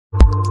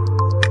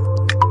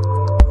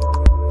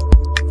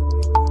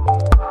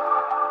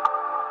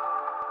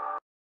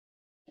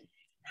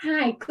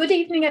Good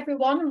evening,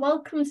 everyone, and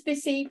welcome to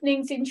this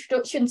evening's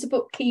Introduction to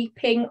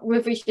Bookkeeping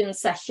revision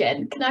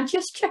session. Can I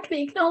just check that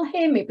you can all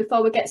hear me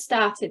before we get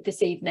started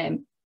this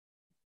evening?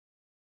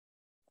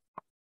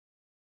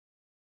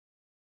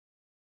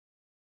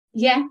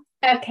 Yeah,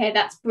 okay,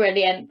 that's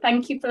brilliant.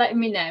 Thank you for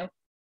letting me know.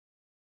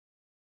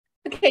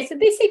 Okay, so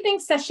this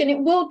evening's session, it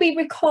will be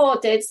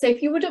recorded. So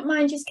if you wouldn't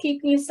mind just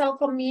keeping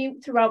yourself on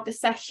mute throughout the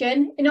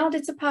session. In order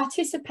to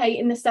participate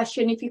in the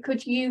session, if you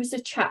could use a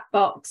chat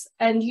box,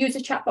 and use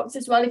a chat box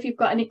as well if you've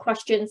got any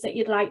questions that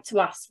you'd like to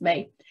ask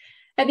me.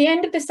 At the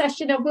end of the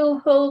session, I will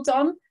hold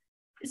on.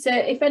 So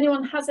if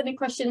anyone has any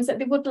questions that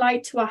they would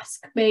like to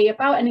ask me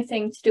about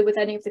anything to do with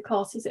any of the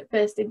courses at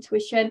First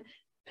Intuition,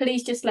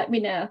 please just let me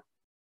know.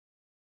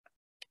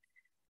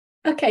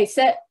 Okay,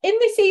 so in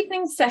this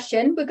evening's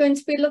session, we're going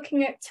to be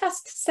looking at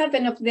task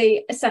 7 of the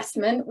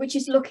assessment, which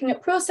is looking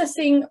at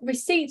processing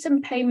receipts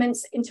and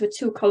payments into a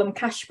 2-column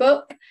cash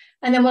book.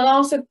 And then we're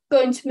also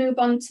going to move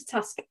on to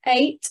task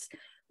 8,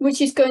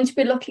 which is going to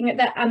be looking at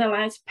the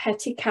analysed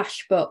petty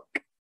cash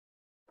book.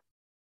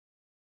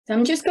 So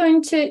I'm just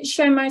going to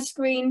share my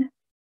screen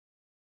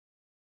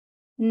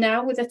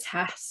now with a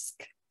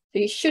task. So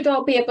you should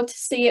all be able to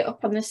see it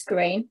up on the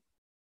screen.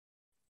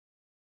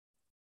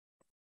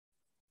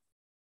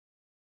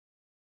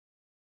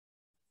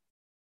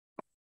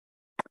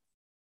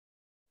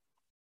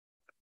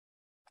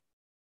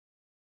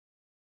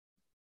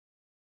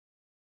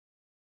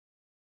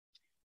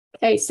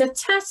 Okay, so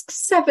task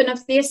 7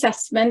 of the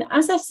assessment,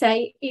 as I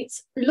say,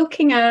 it's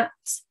looking at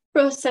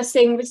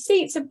processing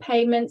receipts and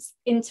payments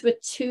into a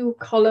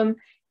 2-column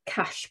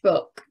cash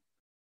book.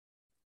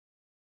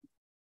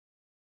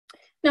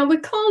 Now, we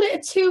call it a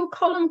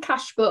 2-column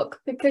cash book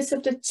because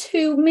of the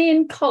 2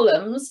 main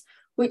columns,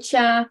 which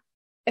are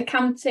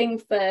accounting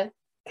for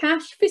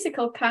cash,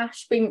 physical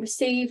cash being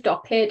received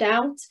or paid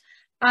out,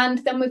 and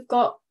then we've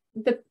got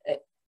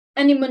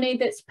any money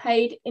that's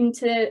paid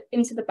into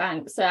the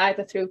bank, so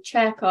either through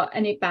cheque or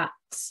any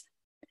backs.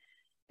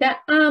 There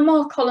are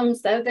more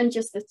columns though than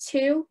just the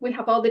 2. We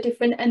have all the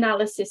different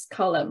analysis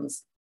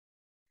columns.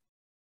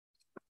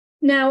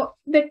 Now,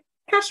 the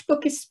cash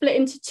book is split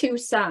into 2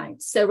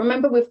 sides. So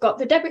remember, we've got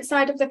the debit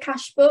side of the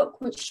cash book,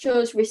 which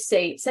shows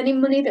receipts, any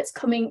money that's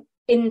coming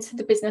into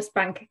the business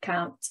bank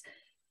account.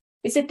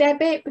 It's a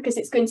debit because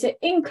it's going to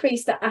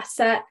increase the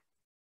asset.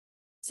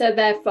 So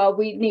therefore,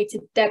 we need to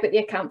debit the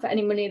account for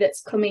any money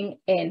that's coming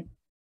in.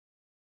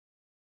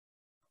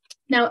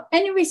 Now,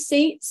 any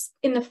receipts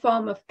in the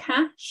form of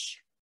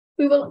cash,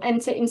 we will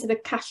enter into the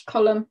cash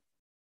column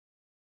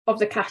of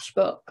the cash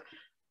book.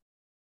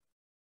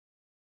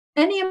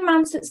 Any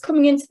amounts that's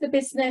coming into the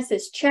business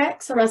as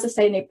cheques, or as I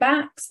say, any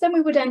backs, then we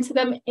would enter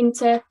them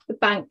into the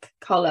bank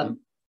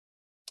column.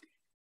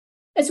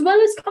 As well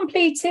as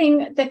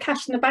completing the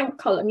cash in the bank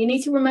column, you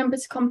need to remember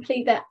to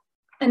complete the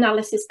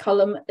analysis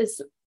columns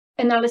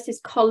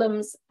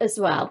as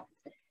well.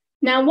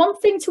 Now, one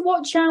thing to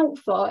watch out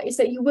for is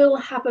that you will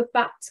have a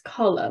VAT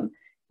column.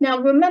 Now,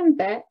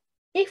 remember,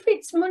 if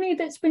it's money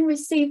that's been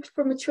received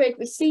from a trade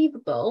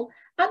receivable,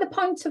 at the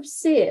point of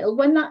sale,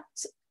 when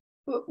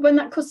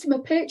that customer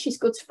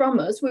purchased goods from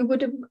us, we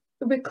would have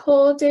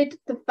recorded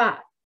the VAT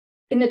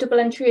in the double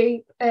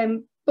entry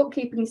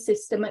bookkeeping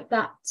system at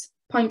that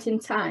point in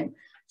time.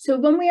 So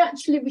when we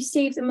actually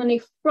receive the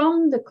money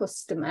from the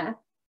customer,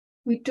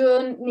 we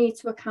don't need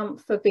to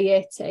account for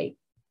VAT.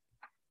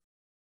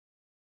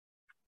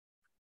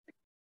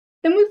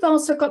 Then we've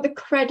also got the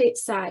credit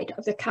side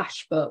of the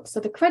cash book. So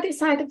the credit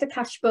side of the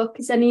cash book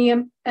is any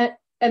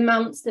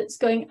amounts that's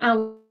going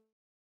out,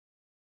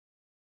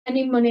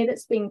 any money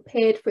that's being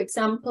paid, for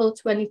example,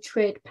 to any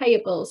trade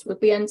payables will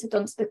be entered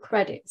onto the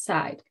credit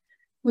side,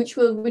 which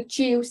will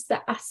reduce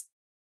the asset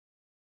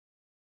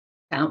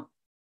account.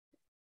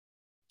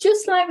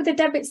 Just like with the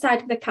debit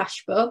side of the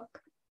cash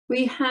book,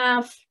 we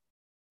have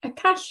a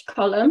cash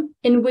column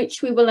in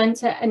which we will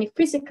enter any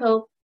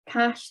physical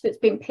cash that's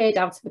been paid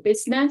out of the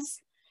business.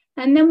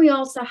 And then we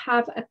also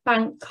have a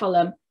bank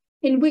column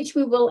in which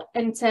we will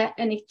enter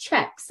any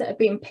cheques that are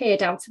being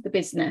paid out of the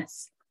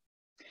business.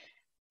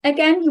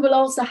 Again, you will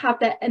also have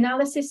the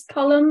analysis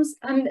columns,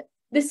 and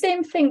the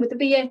same thing with the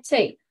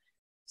VAT.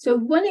 So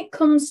when it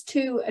comes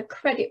to a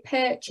credit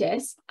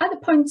purchase, at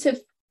the point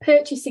of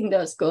purchasing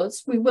those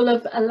goods, we will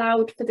have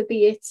allowed for the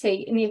VAT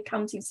in the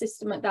accounting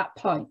system at that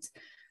point.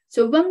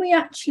 So when we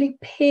actually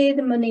pay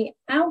the money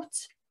out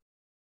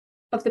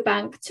of the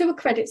bank to a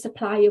credit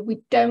supplier,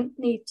 we don't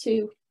need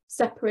to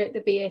separate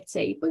the VAT,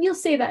 but you'll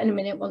see that in a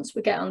minute once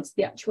we get onto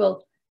the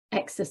actual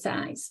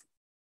exercise.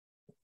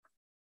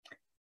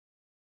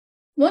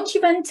 Once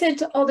you've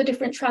entered all the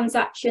different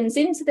transactions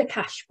into the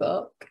cash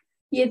book,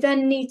 you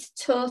then need to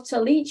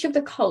total each of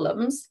the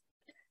columns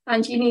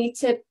and you need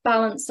to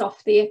balance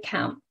off the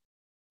account.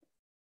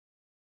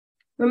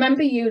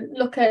 Remember, you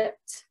look at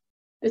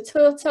the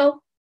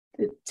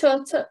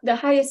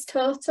highest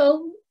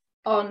total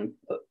on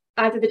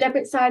either the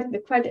debit side or the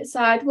credit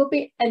side will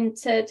be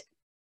entered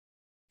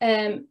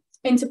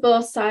into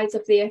both sides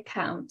of the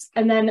account,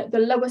 and then the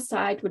lower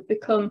side would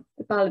become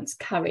the balance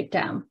carried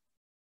down.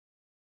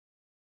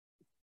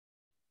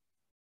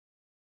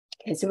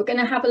 Okay, so we're going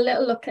to have a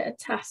little look at a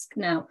task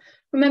now.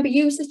 Remember,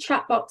 use the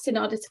chat box in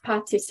order to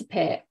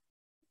participate.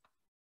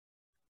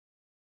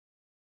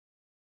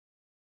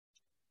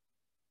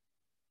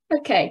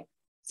 Okay,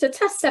 so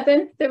task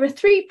 7, there are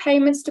 3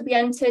 payments to be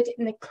entered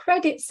in the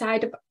credit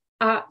side of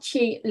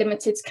Archie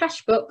Limited's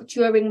cash book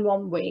during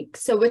 1 week.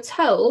 So we're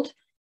told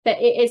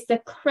that it is the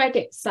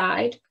credit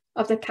side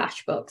of the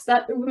cash books.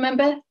 That,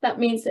 remember, that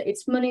means that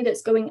it's money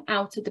that's going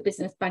out of the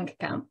business bank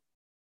account.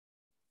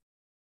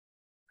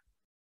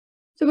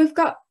 So we've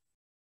got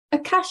a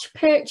cash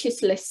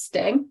purchase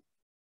listing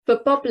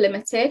for Bob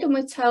Limited, and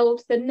we're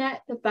told the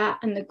net, the VAT,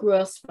 and the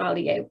gross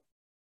value.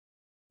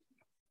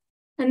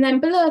 And then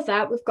below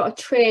that, we've got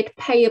a trade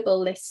payable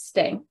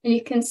listing, and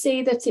you can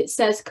see that it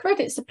says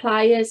credit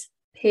suppliers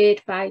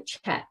paid by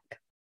cheque.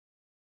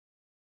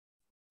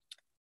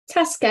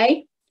 Task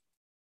A,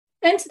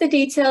 enter the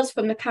details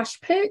from the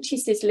cash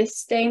purchases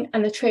listing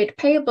and the trade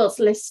payables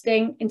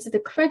listing into the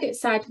credit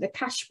side of the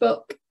cash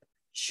book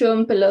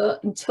shown below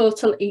and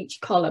total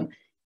each column.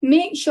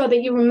 Make sure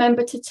that you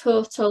remember to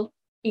total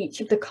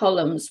each of the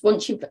columns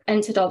once you've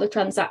entered all the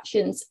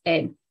transactions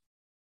in.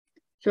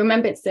 So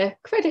remember, it's the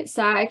credit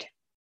side,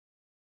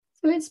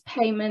 so it's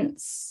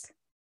payments.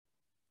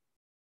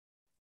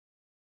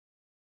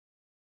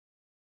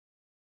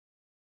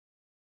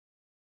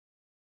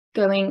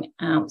 Going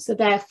out, so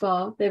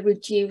therefore they're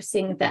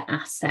reducing the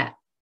asset.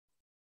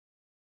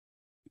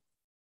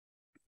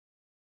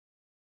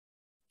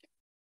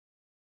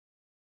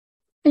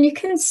 And you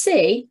can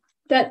see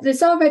that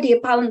there's already a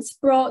balance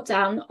brought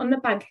down on the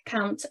bank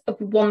account of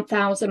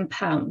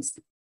 £1,000.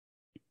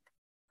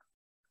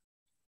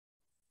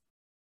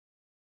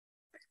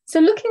 So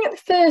looking at the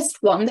first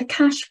one, the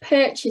cash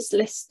purchase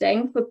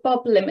listing for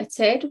Bob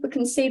Limited, we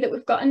can see that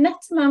we've got a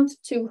net amount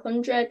of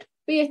 200,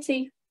 VAT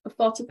of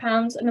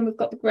 £40, and then we've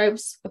got the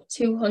gross of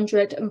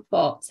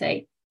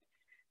 240.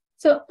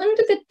 So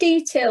under the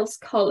details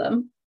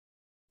column,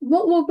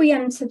 what will we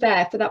enter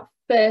there for that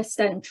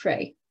first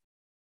entry?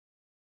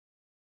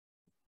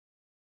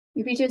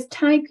 If you just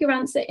type your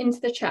answer into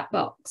the chat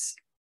box.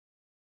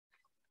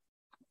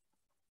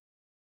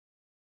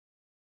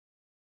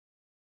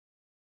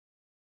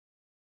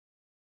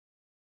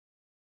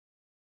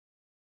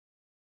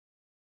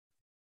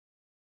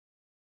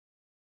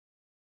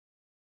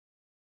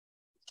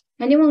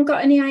 Anyone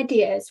got any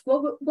ideas?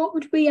 What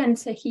would we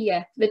enter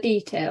here for the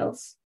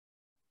details?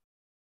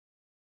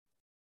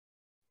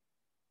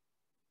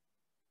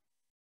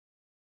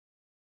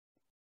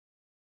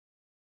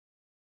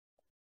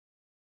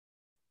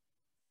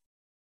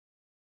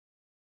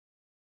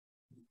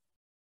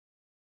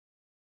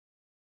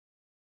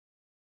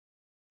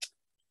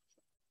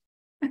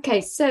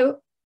 Okay, so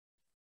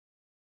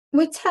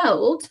we're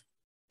told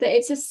that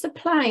it's a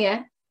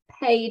supplier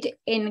paid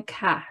in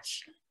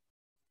cash.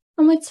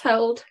 And we're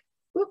told,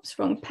 whoops,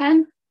 wrong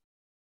pen.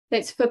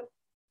 It's for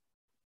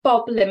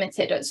Bob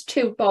Limited, it's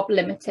to Bob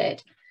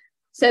Limited.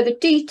 So the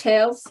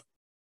details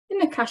in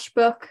the cash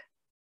book,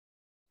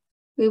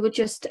 we would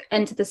just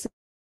enter the.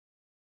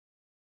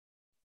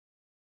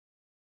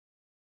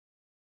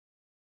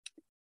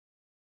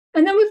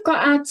 And then we've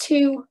got our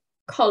 2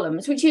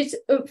 columns, which is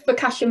for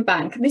cash and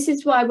bank. And this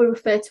is why we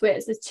refer to it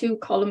as the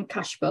 2-column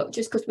cash book,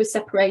 just because we're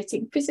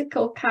separating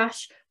physical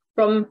cash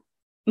from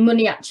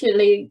money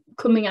actually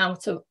coming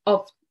out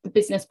of the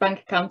business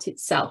bank account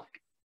itself.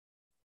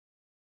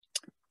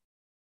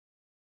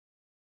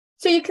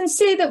 So you can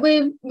see that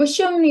we're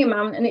showing the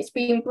amount and it's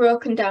being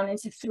broken down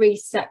into 3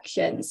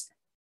 sections.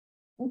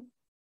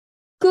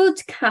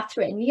 Good,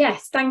 Catherine.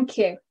 Yes, thank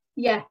you.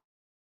 Yeah.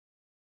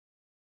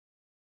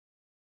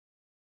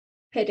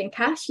 Paid in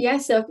cash. Yeah,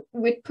 so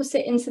we'd put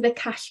it into the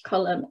cash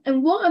column.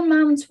 And what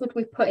amount would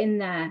we put in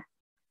there?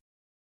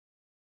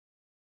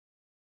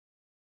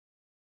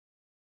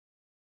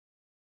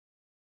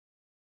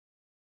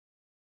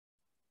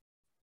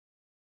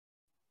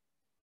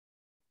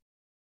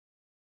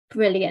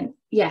 Brilliant.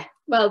 Yeah,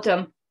 well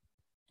done.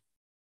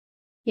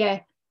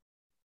 Yeah.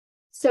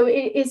 So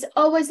it is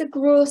always a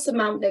gross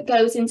amount that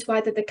goes into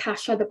either the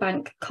cash or the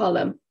bank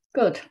column.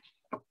 Good.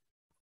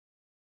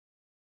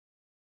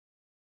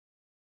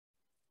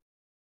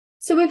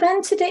 So we've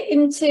entered it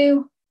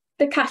into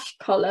the cash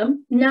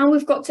column. Now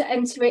we've got to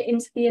enter it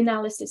into the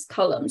analysis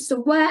column. So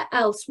where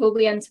else will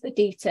we enter the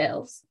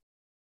details?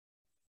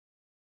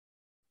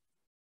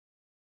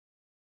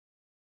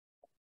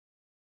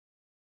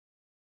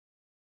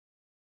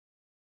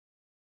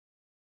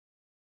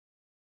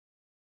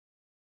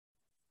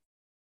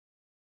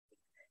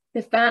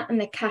 The VAT and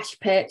the cash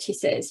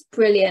purchases.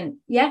 Brilliant.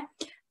 Yeah.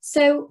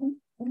 So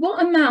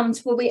what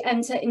amount will we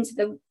enter into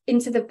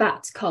the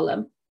VAT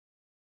column?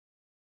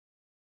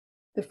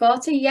 The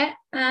 40, yeah.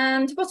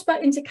 And what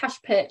about into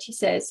cash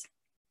purchases?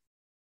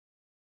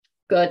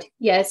 Good.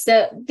 Yeah.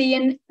 So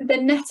the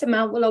net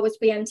amount will always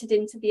be entered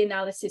into the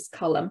analysis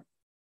column.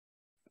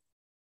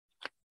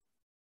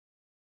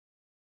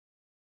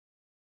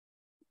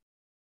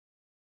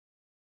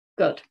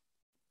 Good.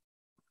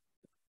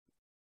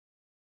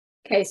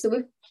 Okay, so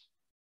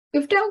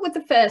we've dealt with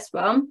the first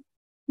one.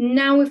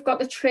 Now we've got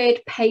the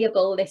trade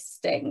payable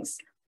listings.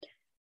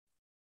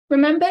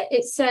 Remember,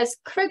 it says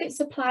credit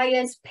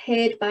suppliers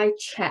paid by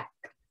cheque.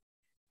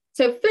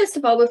 So first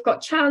of all, we've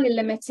got Charlie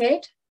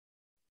Limited,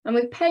 and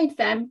we've paid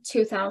them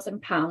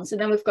 £2,000.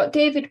 And then we've got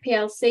David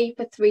PLC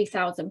for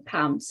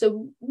 £3,000.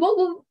 So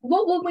what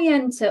will we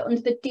enter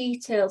under the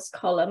details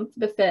column for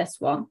the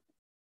first one?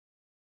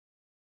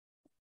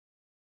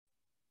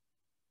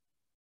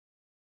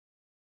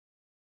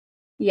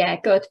 Yeah,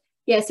 good.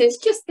 Yeah, so it's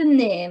just the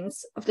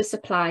names of the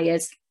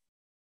suppliers.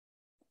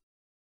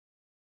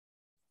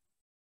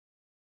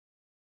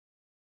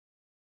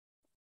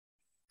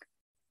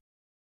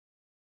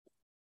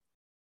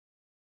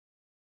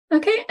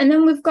 Okay, and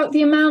then we've got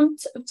the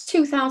amount of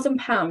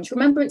 £2,000.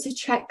 Remember, it's a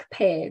cheque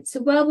paid. So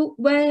where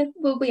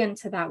will we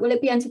enter that? Will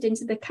it be entered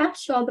into the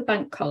cash or the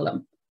bank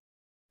column?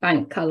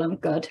 Bank column,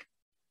 good.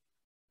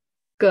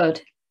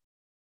 Good.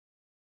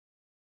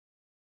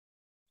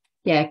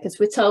 Yeah, because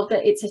we're told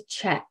that it's a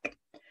cheque.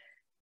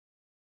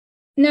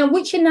 Now,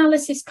 which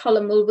analysis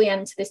column will we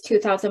enter this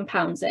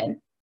 £2,000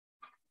 in?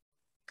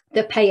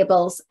 The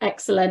payables,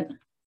 excellent.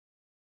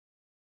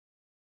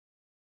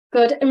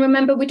 Good, and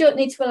remember, we don't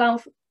need to allow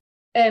for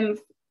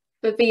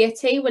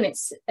VAT when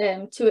it's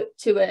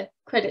to a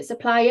credit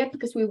supplier,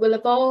 because we will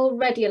have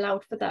already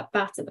allowed for that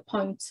VAT at the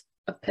point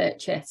of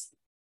purchase.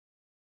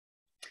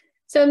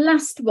 So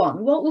last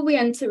one, what will we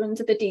enter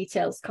under the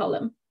details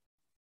column?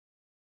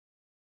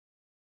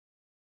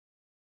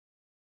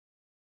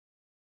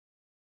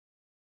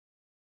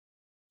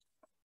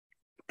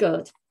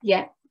 Good,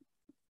 yeah.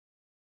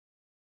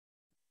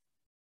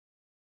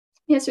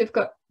 Yes, we've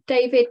got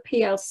David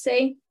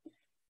PLC.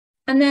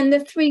 And then the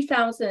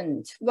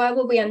 3,000, where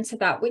will we enter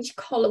that? Which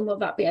column will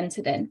that be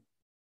entered in?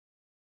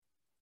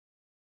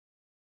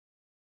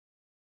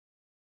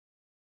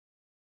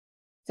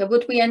 So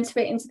would we enter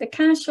it into the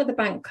cash or the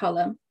bank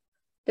column?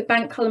 The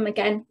bank column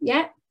again,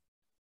 yeah.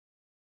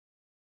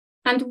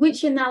 And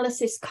which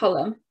analysis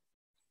column?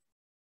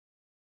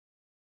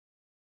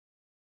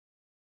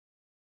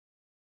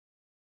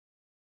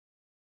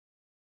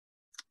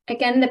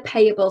 Again, the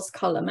payables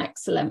column,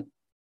 excellent.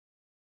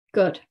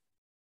 Good.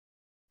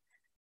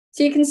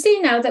 So you can see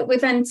now that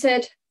we've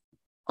entered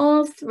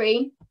all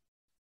three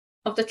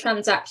of the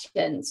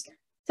transactions.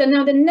 So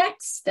now the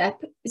next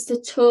step is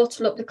to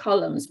total up the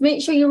columns.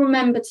 Make sure you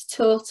remember to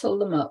total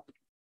them up.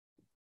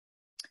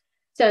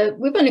 So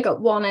we've only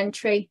got one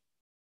entry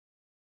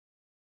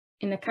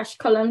in the cash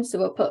column, so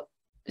we'll put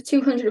the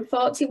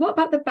 240. What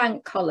about the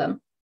bank column?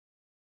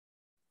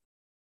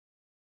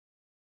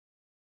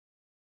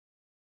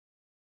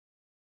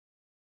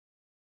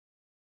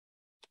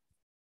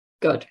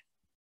 Good.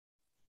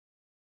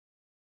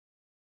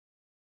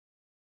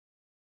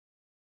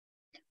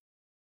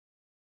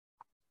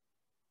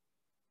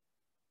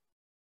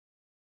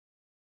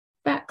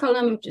 That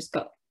column, we've just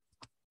got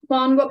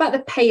one. What about the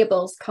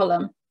payables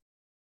column?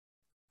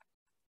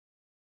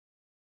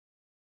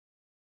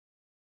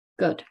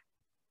 Good.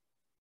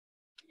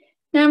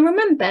 Now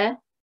remember,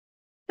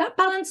 that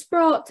balance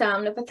brought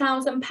down of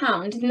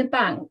 £1,000 in the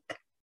bank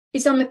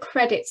is on the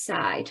credit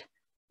side.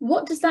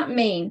 What does that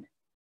mean?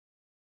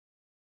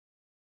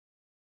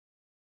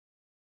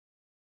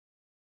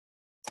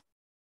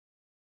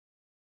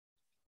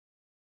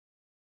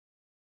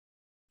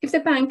 If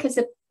the bank has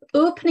an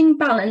opening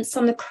balance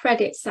on the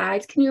credit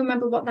side, can you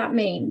remember what that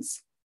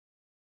means?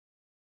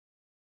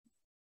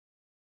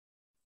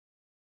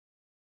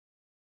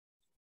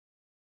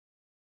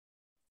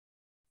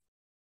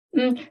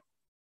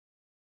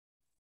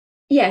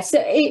 Yes,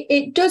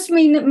 it does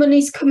mean that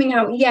money's coming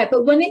out, yeah,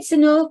 but when it's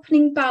an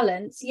opening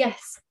balance,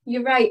 yes,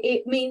 you're right,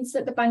 it means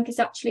that the bank is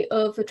actually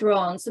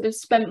overdrawn, so they've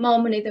spent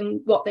more money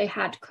than what they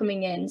had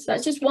coming in. So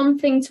that's just one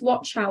thing to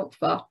watch out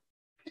for.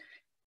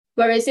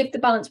 Whereas if the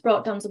balance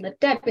brought down on the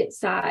debit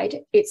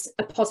side, it's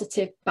a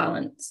positive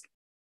balance.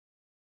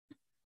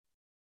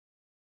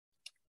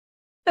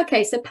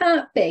 Okay, so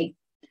part B.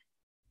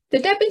 The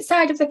debit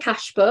side of the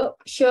cash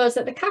book shows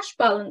that the cash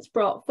balance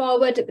brought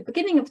forward at the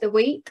beginning of the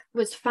week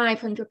was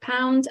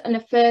 £500 and a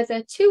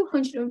further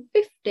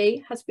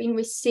 £250 has been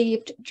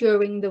received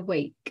during the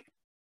week.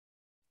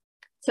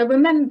 So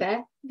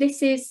remember,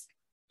 this is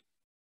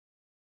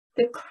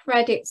the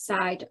credit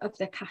side of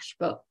the cash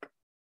book.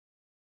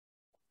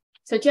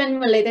 So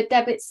generally the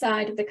debit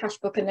side of the cash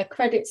book and the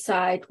credit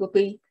side will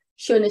be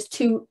shown as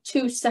two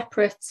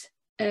separate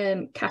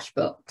cash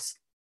books.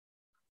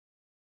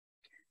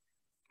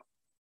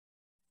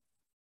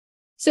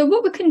 So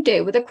what we can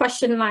do with a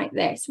question like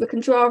this, we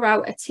can draw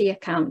out a T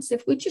account. So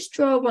if we just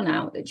draw one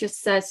out that just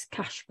says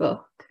cash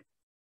book.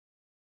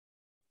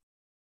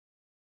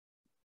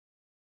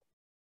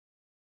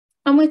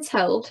 And we're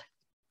told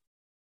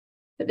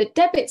that the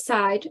debit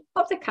side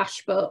of the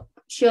cash book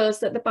shows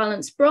that the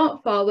balance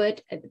brought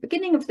forward at the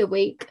beginning of the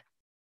week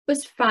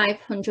was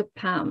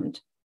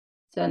 £500.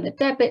 So on the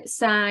debit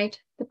side,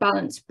 the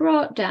balance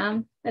brought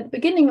down at the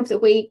beginning of the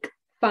week,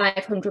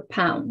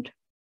 £500.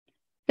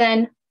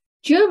 Then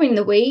during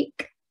the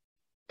week,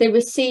 they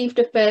received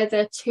a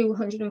further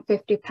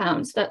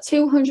 £250. That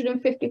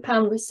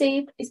 £250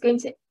 received is going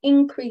to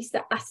increase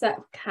the asset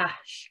of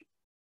cash.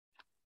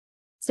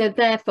 So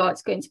therefore,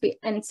 it's going to be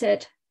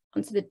entered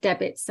onto the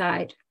debit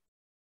side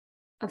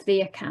of the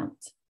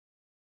account.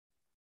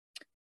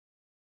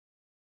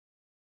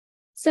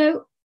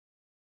 So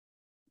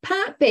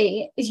part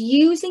B is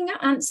using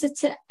your answer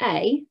to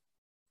A,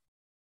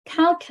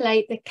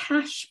 calculate the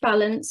cash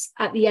balance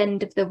at the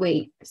end of the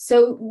week.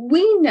 So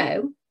we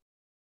know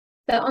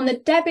that on the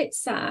debit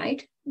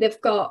side,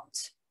 they've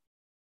got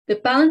the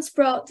balance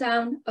brought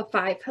down of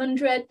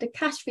 500, the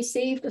cash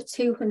received of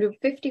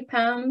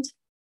 £250.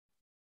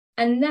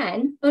 And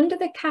then under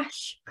the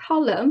cash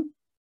column,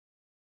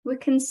 we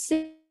can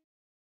see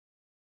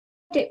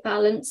credit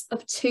balance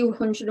of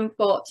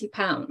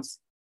 £240.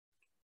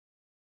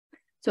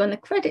 So on the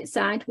credit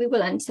side, we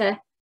will enter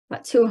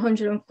that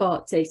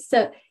 240.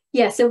 So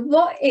yeah, so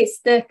what is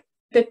the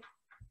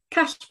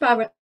cash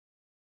balance?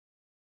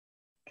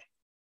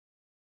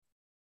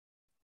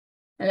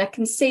 And I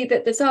can see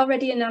that there's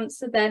already an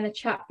answer there in the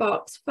chat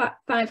box,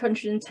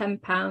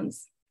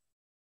 £510.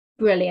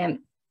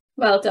 Brilliant.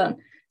 Well done.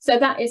 So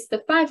that is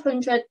the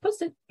 500 plus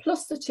the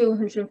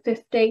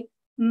 250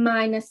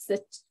 minus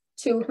the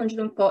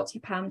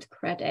 £240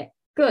 credit.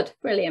 Good,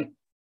 brilliant.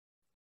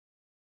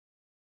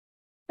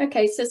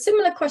 Okay, so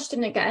similar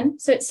question again.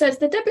 So it says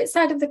the debit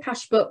side of the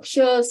cash book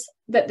shows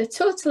that the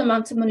total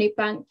amount of money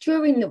banked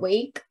during the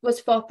week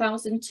was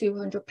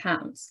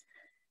 £4,200.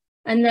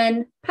 And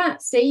then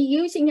part C,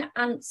 using your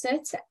answer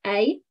to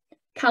A,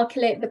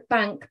 calculate the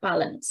bank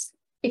balance.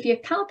 If your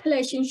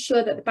calculations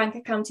show that the bank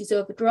account is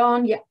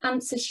overdrawn, your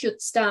answer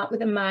should start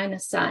with a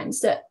minus sign.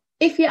 So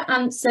if your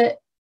answer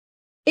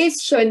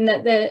is showing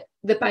that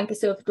the bank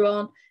is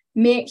overdrawn,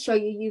 make sure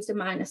you use a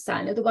minus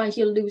sign, otherwise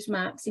you'll lose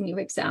marks in your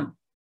exam.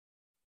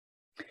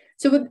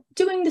 So we're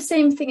doing the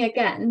same thing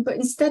again, but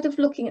instead of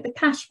looking at the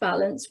cash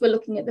balance, we're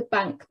looking at the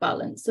bank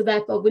balance. So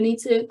therefore, we need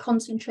to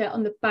concentrate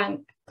on the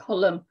bank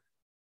column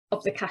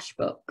of the cash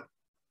book.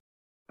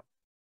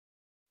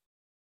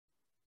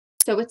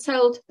 So we're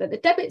told that the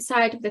debit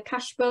side of the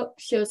cash book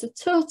shows a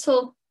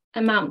total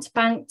amount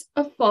banked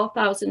of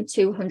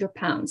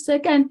 £4,200. So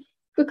again,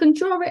 we can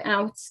draw it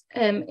out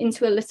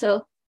into a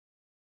little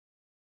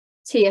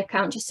T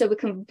account just so we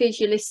can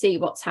visually see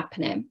what's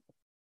happening.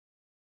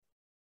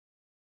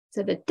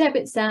 So the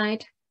debit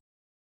side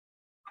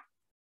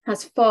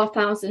has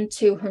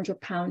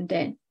 £4,200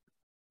 in.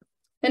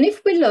 And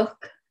if we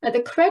look at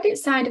the credit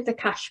side of the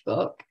cash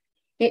book,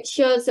 it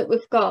shows that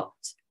we've got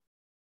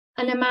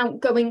an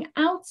amount going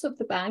out of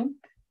the bank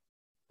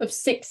of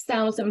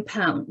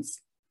 £6,000.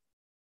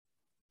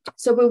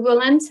 So we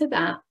will enter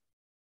that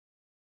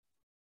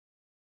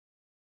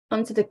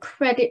onto the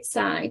credit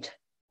side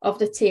of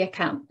the T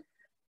account.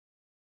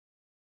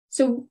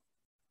 So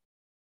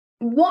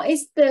what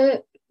is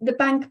the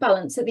bank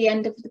balance at the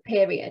end of the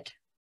period?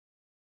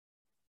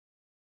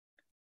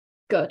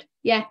 Good,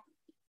 yeah.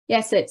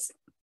 Yes, it's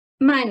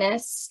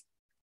minus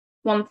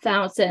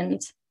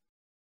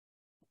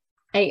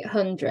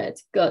 1,800.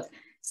 Good.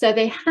 So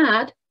they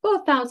had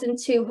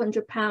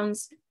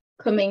 £4,200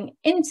 coming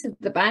into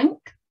the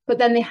bank, but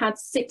then they had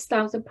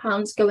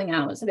 £6,000 going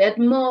out. So they had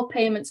more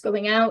payments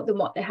going out than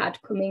what they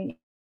had coming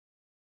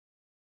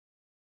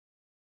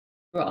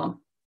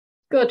from.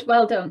 Good,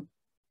 well done.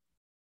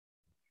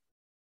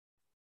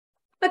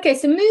 Okay,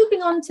 so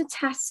moving on to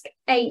task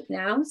 8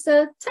 now.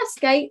 So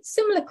task 8,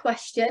 similar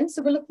question.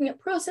 So we're looking at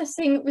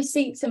processing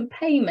receipts and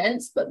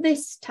payments, but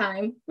this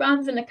time,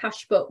 rather than a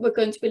cash book, we're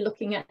going to be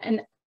looking at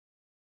an...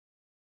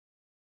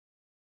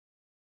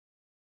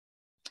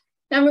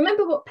 Now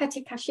remember what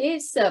petty cash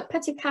is. So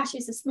petty cash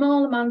is a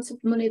small amount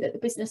of money that the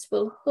business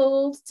will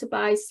hold to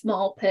buy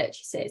small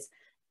purchases.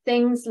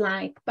 Things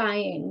like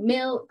buying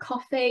milk,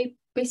 coffee,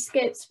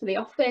 biscuits for the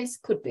office,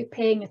 could be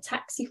paying a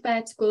taxi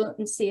fare to go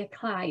and see a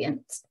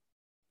client.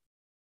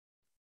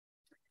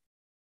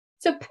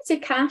 So petty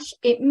cash,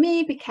 it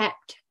may be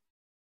kept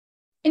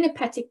in a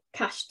petty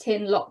cash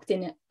tin locked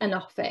in an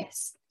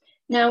office.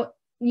 Now,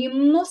 you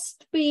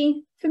must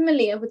be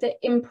familiar with the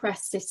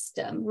impress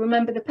system.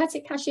 Remember, the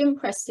petty cash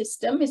impress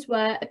system is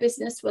where a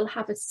business will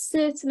have a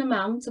certain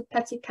amount of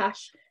petty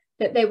cash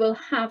that they will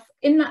have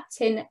in that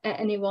tin at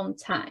any one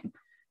time.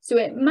 So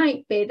it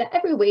might be that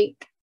every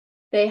week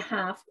they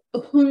have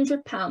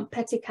 £100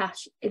 petty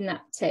cash in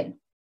that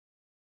tin.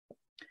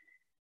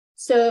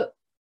 So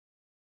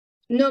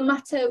no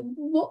matter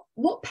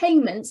what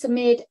payments are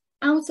made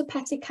out of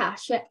petty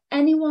cash at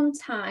any one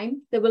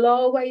time, there will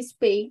always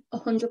be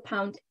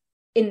 £100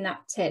 in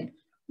that tin,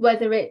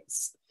 whether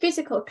it's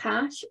physical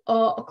cash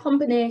or a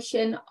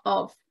combination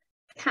of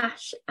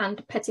cash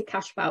and petty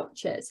cash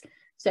vouchers.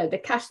 So the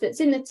cash that's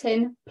in the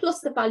tin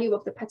plus the value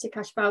of the petty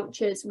cash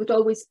vouchers would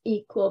always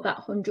equal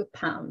that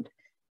 £100.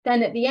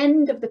 Then at the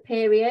end of the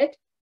period,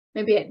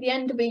 maybe at the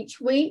end of each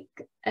week,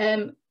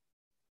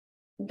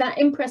 that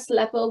impress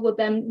level will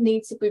then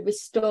need to be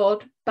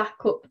restored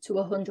back up to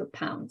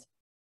 £100.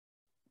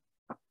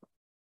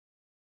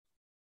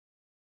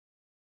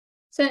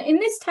 So in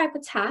this type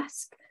of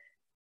task,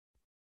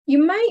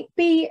 You might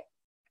be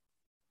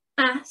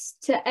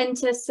asked to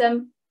enter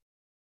some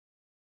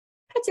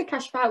petty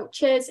cash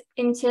vouchers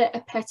into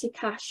a petty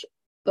cash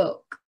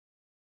book.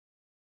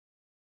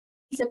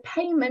 These are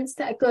payments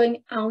that are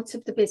going out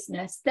of the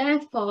business,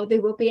 therefore they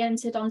will be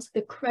entered onto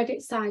the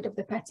credit side of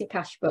the petty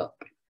cash book.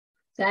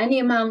 So any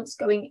amounts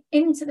going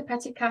into the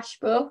petty cash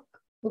book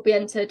will be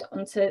entered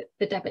onto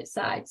the debit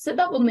side. So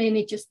that will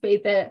mainly just be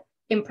the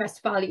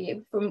impressed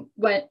value from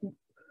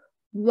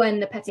when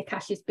the petty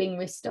cash is being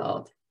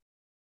restored.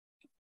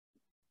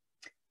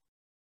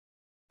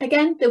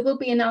 Again, there will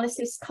be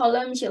analysis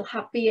columns, you'll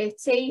have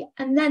VAT,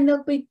 and then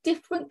there'll be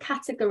different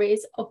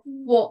categories of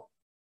what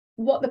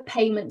the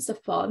payments are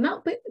for.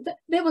 Now,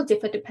 they will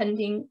differ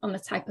depending on the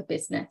type of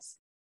business.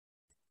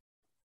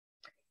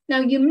 Now,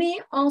 you may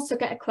also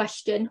get a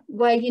question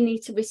where you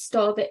need to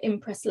restore the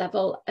impress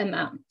level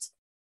amount.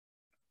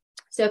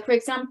 So, for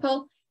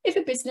example, if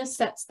a business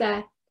sets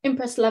their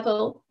impress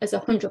level as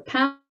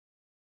 £100,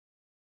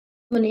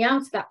 money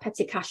out of that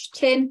petty cash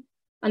tin,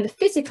 and the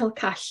physical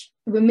cash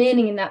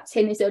remaining in that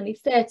tin is only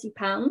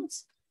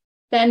 £30,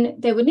 then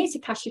they would need to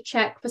cash a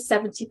cheque for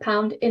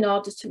 £70 in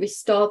order to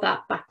restore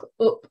that back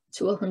up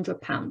to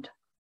 £100.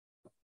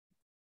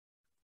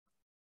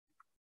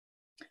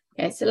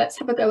 Okay, so let's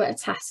have a go at a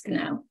task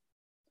now.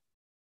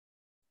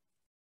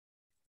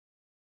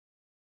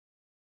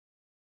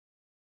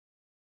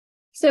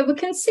 So we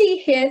can see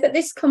here that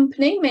this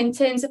company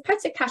maintains a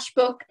petty cash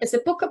book as a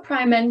book of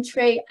prime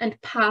entry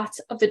and part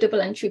of the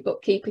double entry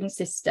bookkeeping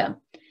system.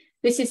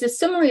 This is a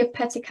summary of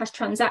petty cash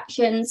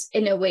transactions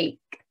in a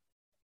week.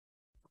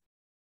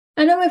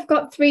 And then we've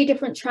got 3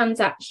 different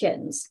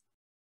transactions.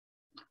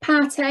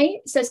 Part A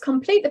says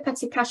complete the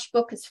petty cash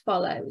book as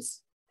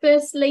follows.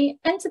 Firstly,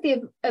 enter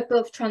the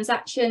above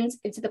transactions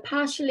into the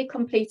partially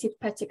completed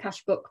petty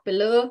cash book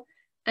below.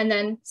 And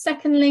then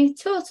secondly,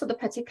 total the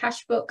petty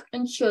cash book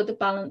and show the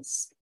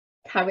balance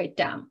carried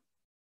down.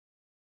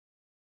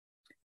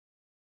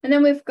 And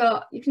then we've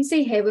got, you can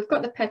see here, we've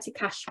got the petty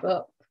cash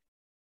book.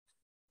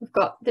 We've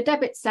got the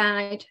debit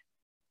side,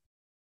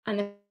 and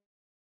the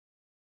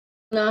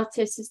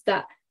notice is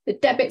that the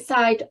debit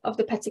side of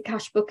the petty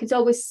cash book is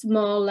always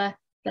smaller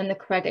than the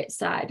credit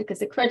side, because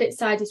the credit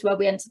side is where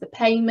we enter the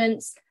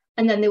payments,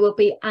 and then they will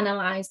be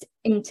analysed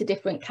into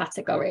different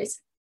categories.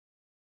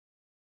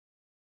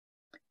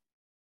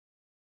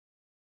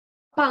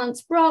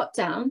 Balance brought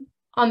down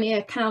on the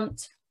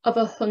account of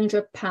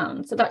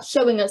 £100. So that's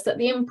showing us that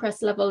the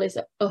impress level is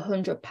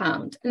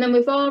 £100. And then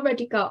we've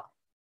already got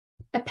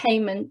a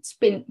payment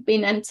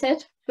been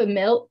entered for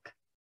milk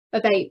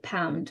of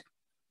 £8.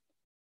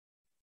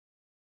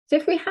 So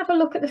if we have a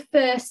look at the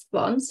first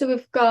one, so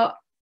we've got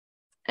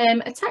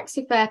a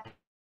taxi fare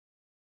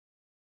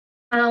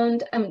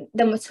and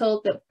then we're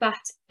told that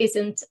VAT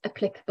isn't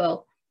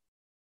applicable.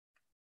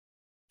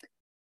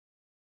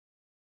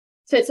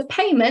 So it's a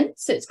payment,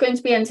 so it's going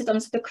to be entered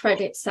onto the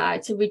credit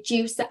side to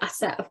reduce the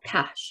asset of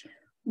cash.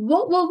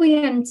 What will we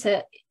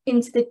enter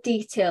into the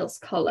details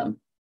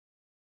column?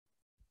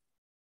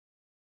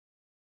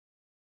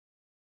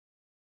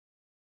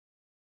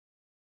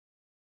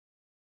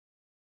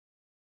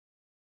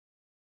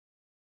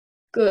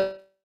 Good.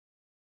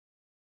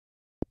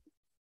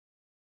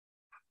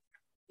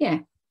 Yeah,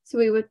 so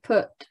we would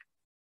put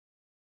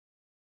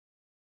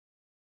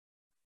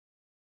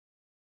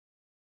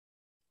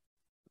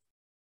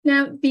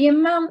now the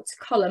amount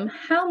column.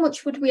 How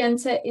much would we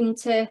enter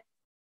into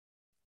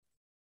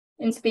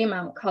the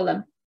amount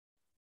column?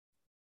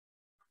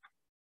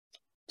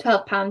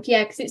 £12,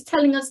 yeah, because it's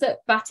telling us that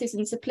VAT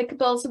isn't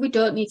applicable, so we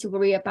don't need to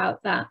worry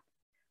about that.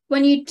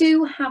 When you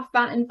do have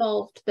VAT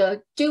involved,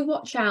 though, do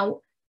watch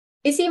out.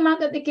 Is the amount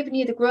that they're giving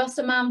you the gross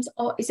amount,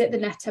 or is it the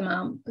net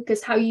amount?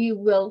 Because how you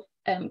will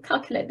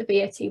calculate the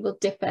VAT will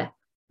differ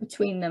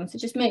between them. So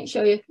just make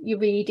sure you're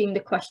reading the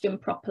question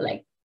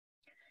properly.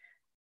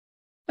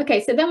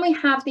 Okay, so then we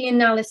have the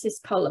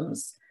analysis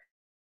columns.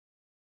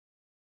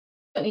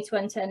 Don't need to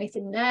enter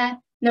anything there.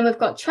 Then we've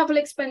got travel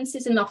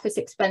expenses and office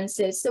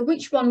expenses. So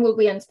which one will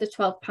we enter the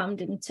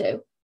 £12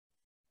 into?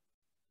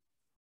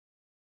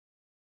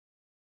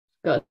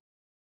 Good.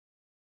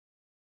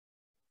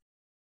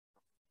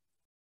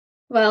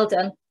 Well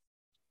done.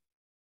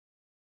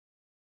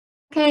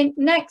 Okay,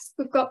 next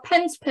we've got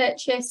pens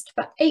purchased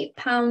for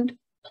 £8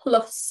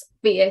 plus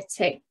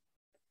VAT.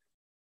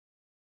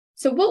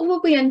 So what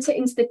will we enter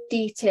into the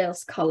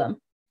details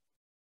column?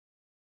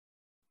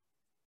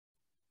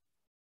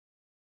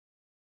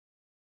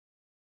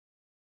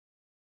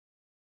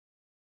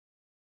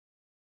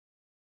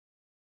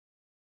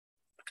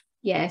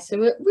 Yeah,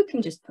 so we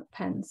can just put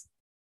pens.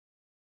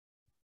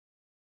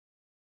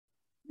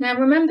 Now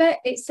remember,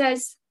 it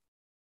says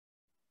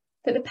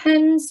that the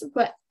pens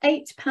were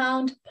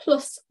 £8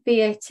 plus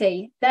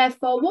VAT.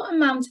 Therefore, what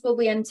amount will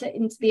we enter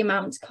into the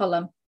amount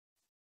column?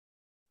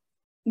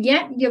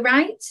 Yeah, you're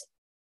right.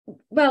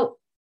 Well,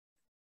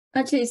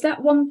 actually, is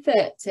that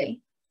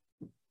 130?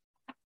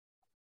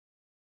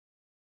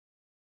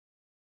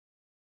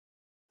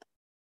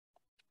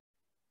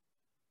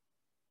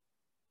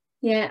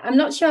 Yeah, I'm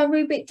not sure,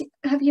 Rubik,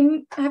 have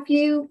you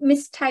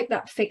mistyped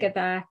that figure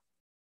there?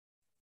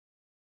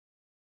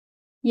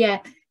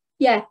 Yeah,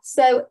 yeah.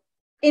 So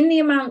in the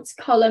amounts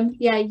column,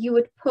 yeah, you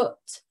would put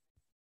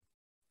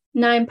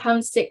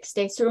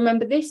 £9.60. So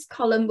remember, this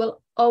column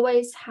will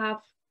always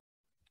have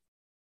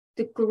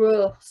the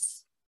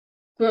gross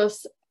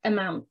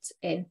amount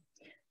in.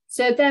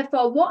 So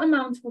therefore, what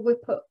amount will we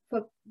put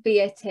for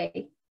VAT?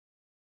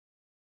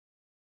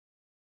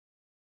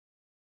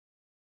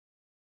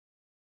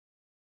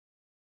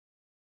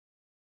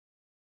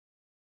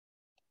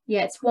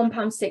 Yeah, it's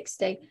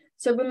 £1.60.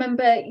 So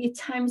remember, you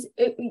times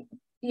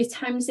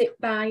it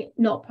by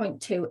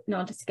 0.2 in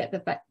order to get the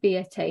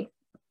VAT.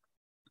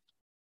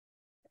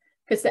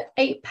 Because the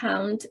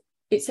 £8,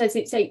 it says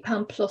it's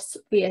 £8 plus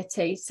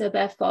VAT. So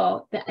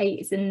therefore, the 8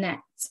 is a net.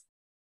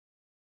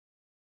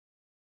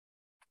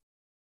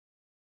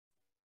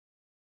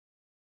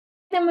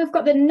 Then we've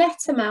got the net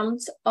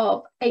amount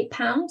of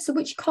 £8. So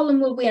which column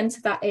will we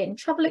enter that in?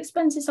 Travel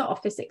expenses or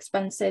office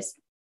expenses?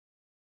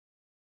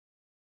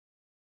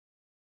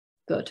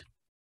 Good.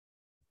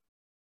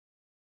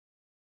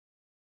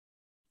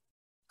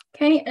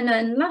 Okay, and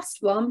then last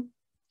one.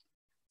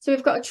 So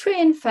we've got a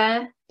train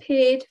fare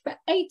paid for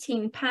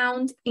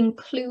 £18,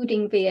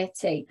 including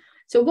VAT.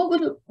 So what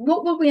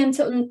would we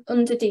enter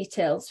under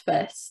details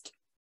first?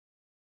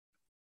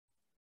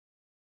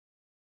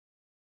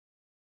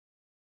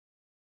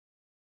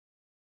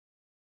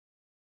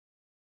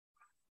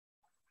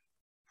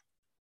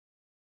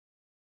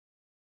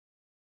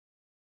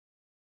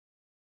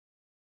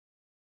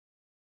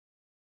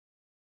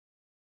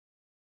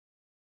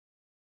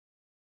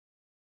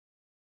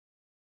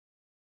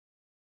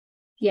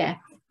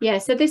 Yeah,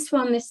 so this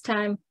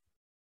time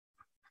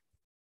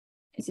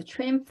is a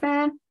train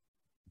fare.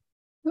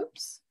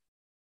 Oops.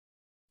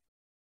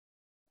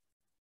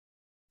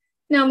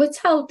 Now we're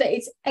told that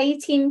it's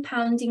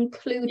 £18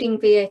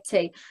 including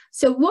VAT.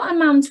 So what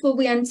amount will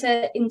we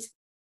enter into?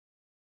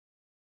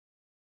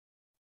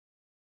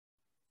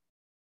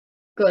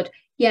 Good.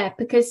 Yeah,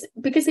 because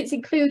it's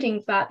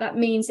including VAT, that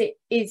means it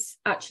is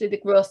actually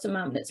the gross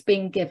amount that's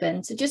being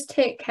given. So just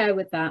take care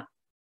with that.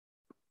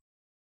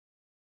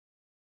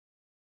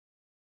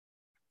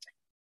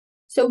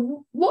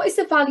 So what is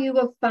the value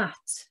of VAT?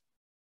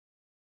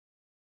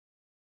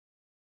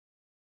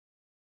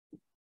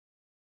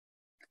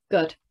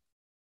 Good.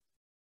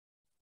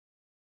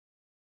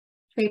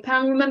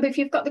 £3. Remember, if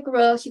you've got the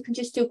gross, you can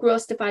just do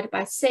gross divided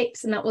by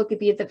 6, and that will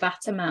give you the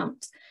VAT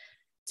amount.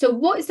 So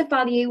what is the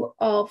value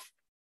of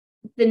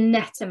the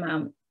net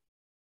amount?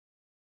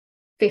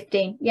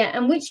 15. Yeah,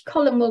 and which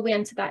column will we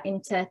enter that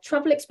into?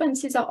 Travel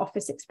expenses or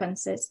office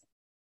expenses?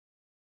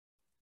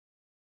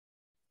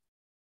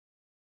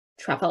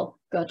 Travel.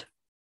 Good.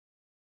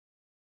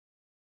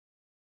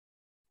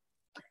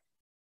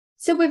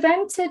 So we've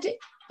entered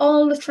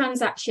all the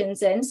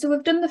transactions in. So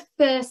we've done the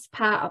first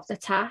part of the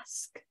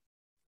task.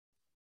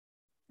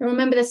 And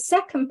remember, the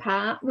second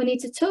part, we need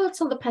to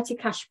total the petty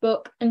cash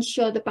book and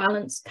show the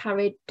balance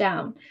carried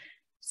down.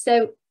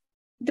 So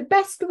the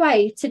best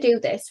way to do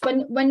this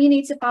when you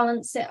need to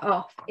balance it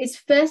off is,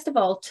 first of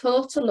all,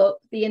 total up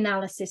the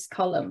analysis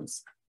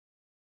columns.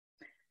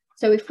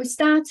 So if we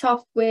start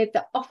off with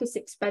the office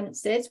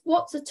expenses,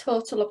 what's the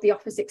total of the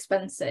office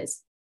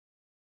expenses?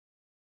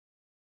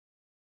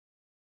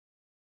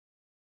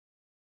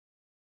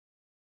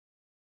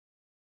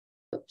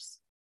 Oops.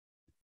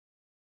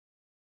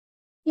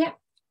 Yeah.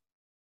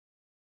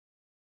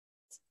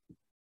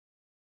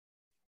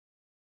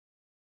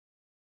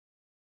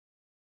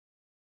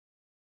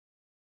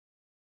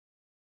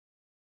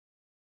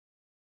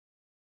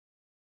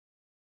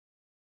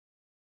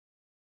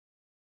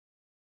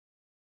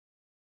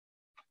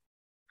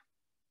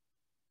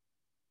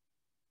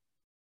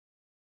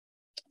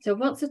 So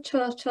what's the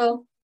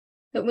total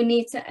that we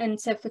need to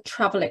enter for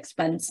travel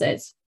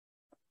expenses?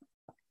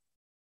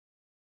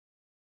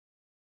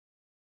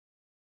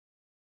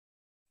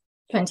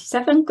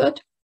 £27,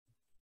 good.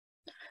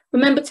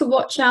 Remember to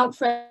watch out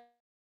for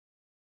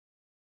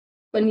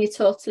when you're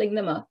totaling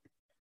them up.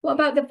 What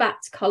about the VAT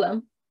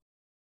column?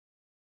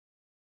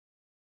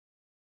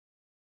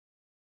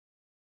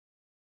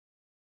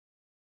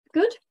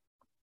 Good.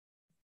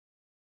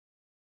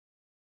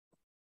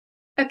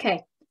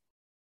 Okay.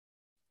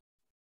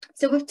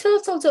 So we've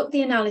totaled up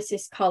the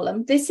analysis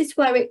column. This is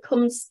where it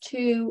comes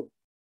to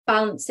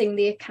balancing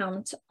the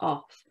account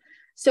off.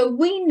 So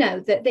we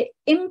know that the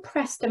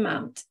impressed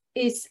amount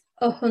is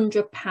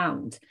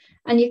 £100.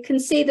 And you can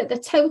see that the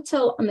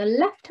total on the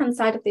left-hand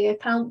side of the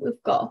account,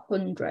 we've got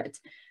 100.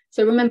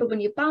 So remember, when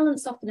you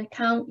balance off an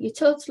account, you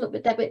total up the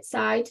debit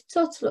side,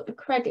 total up the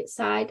credit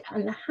side,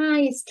 and the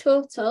highest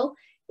total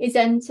is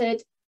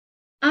entered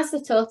as the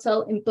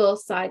total in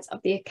both sides of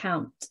the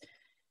account.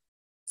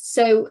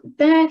 So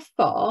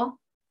therefore,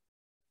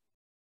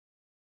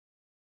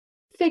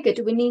 figure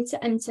do we need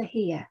to enter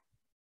here?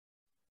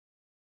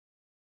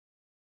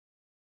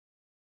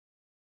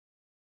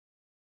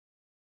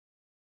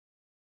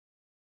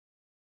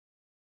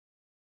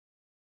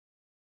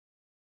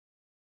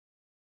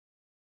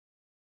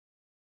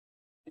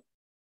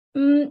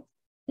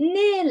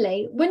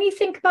 Nearly. When you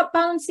think about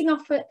balancing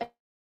off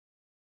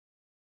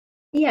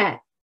yeah.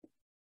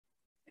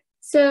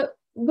 So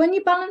when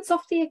you balance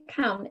off the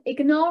account,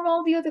 ignore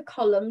all the other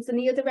columns and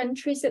the other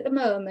entries at the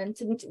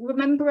moment, and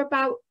remember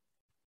about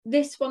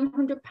this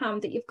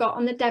 £100 that you've got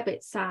on the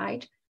debit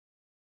side.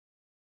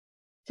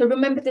 So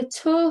remember, the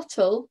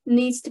total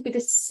needs to be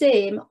the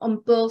same on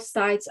both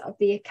sides of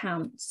the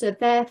account. So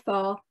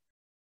therefore,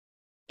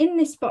 in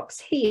this box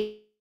here,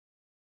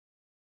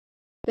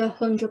 the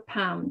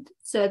 £100,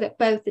 so that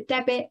both the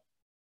debit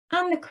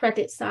and the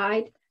credit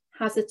side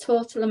has a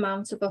total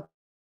amount of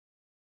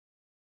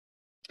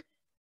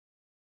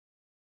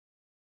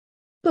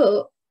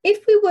But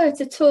if we were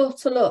to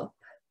total up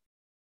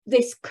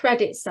this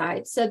credit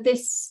side, so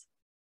this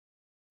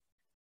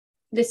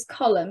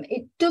column,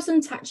 it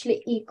doesn't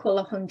actually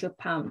equal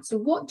 £100. So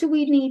what do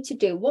we need to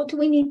do? What do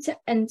we need to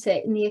enter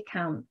in the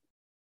account?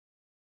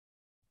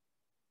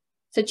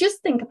 So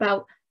just think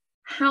about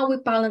how we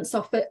balance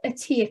off a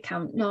T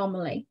account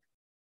normally.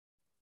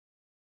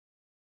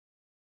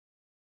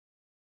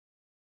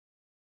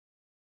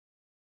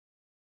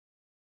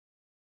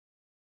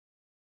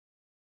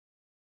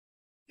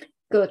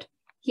 Good.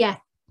 Yeah.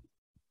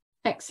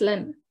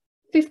 Excellent.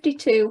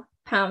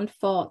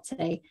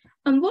 £52.40.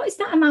 And what is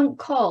that amount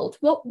called?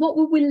 What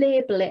would we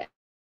label it?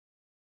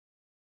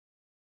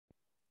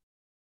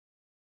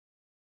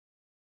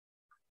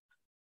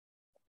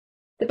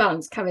 The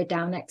balance carried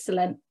down.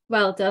 Excellent.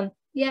 Well done.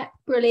 Yeah,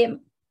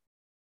 brilliant.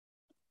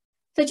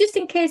 So just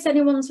in case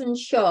anyone's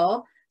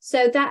unsure,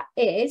 so that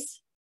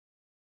is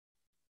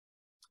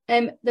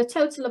the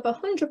total of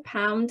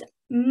 £100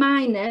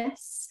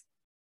 minus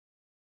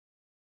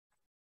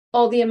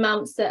all the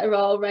amounts that are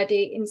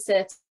already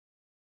inserted.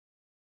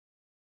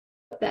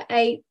 The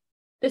 £8,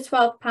 the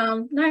 £12,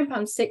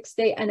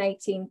 £9.60 and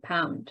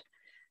 £18.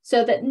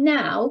 So that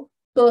now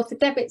both the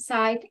debit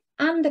side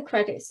and the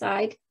credit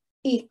side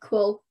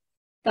equal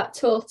that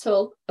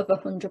total of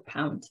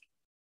 £100.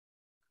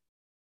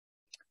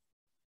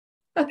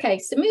 Okay,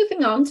 so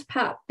moving on to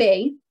part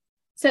B.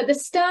 So at the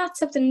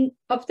start of the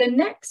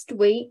next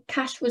week,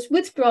 cash was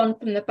withdrawn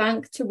from the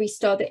bank to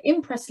restore the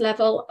interest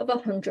level of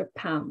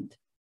 £100.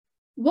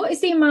 What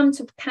is the amount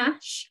of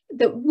cash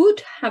that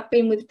would have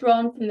been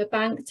withdrawn from the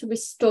bank to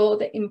restore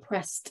the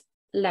interest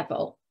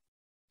level?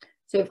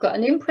 So we've got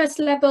an interest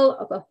level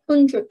of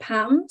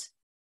 £100.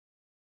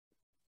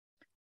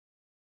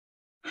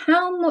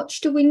 How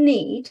much do we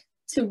need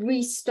to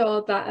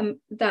restore that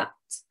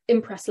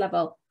interest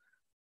level?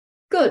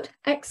 Good,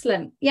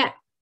 excellent, yeah.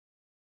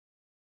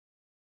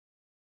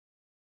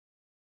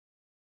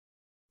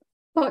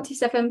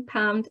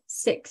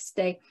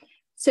 £47.60.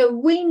 So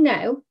we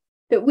know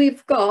that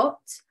we've got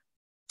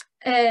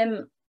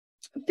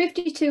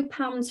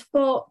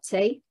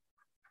 £52.40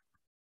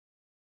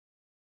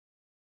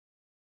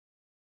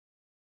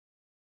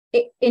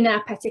 in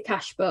our petty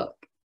cash book.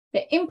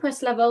 The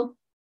interest level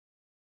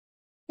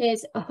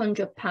is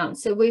 £100.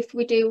 So if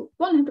we do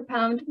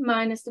 £100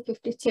 minus the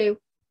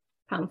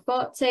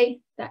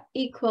 £52.40, that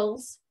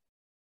equals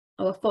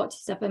our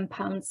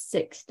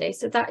 £47.60.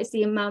 So that is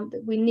the amount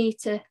that we need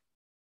to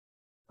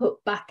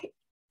put back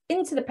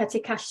into the petty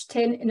cash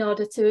tin in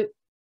order to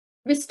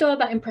restore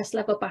that interest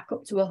level back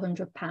up to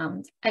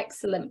 £100.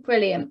 Excellent,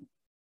 brilliant.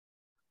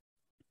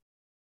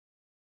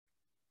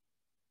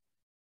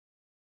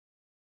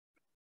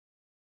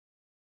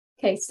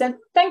 Okay, so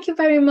thank you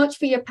very much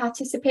for your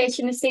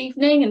participation this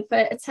evening and for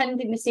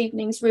attending this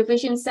evening's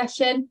revision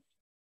session.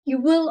 You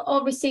will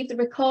all receive the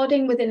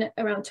recording within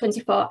around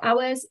 24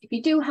 hours. If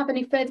you do have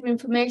any further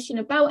information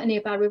about any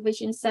of our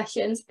revision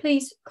sessions,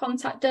 please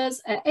contact us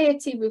at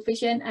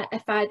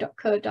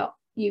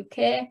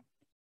aatrevision@fi.co.uk.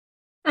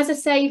 As I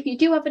say, if you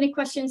do have any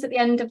questions at the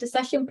end of the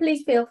session,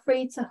 please feel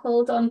free to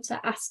hold on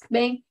to ask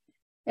me.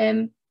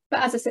 But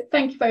as I said,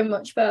 thank you very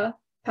much for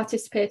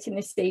participating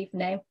this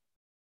evening.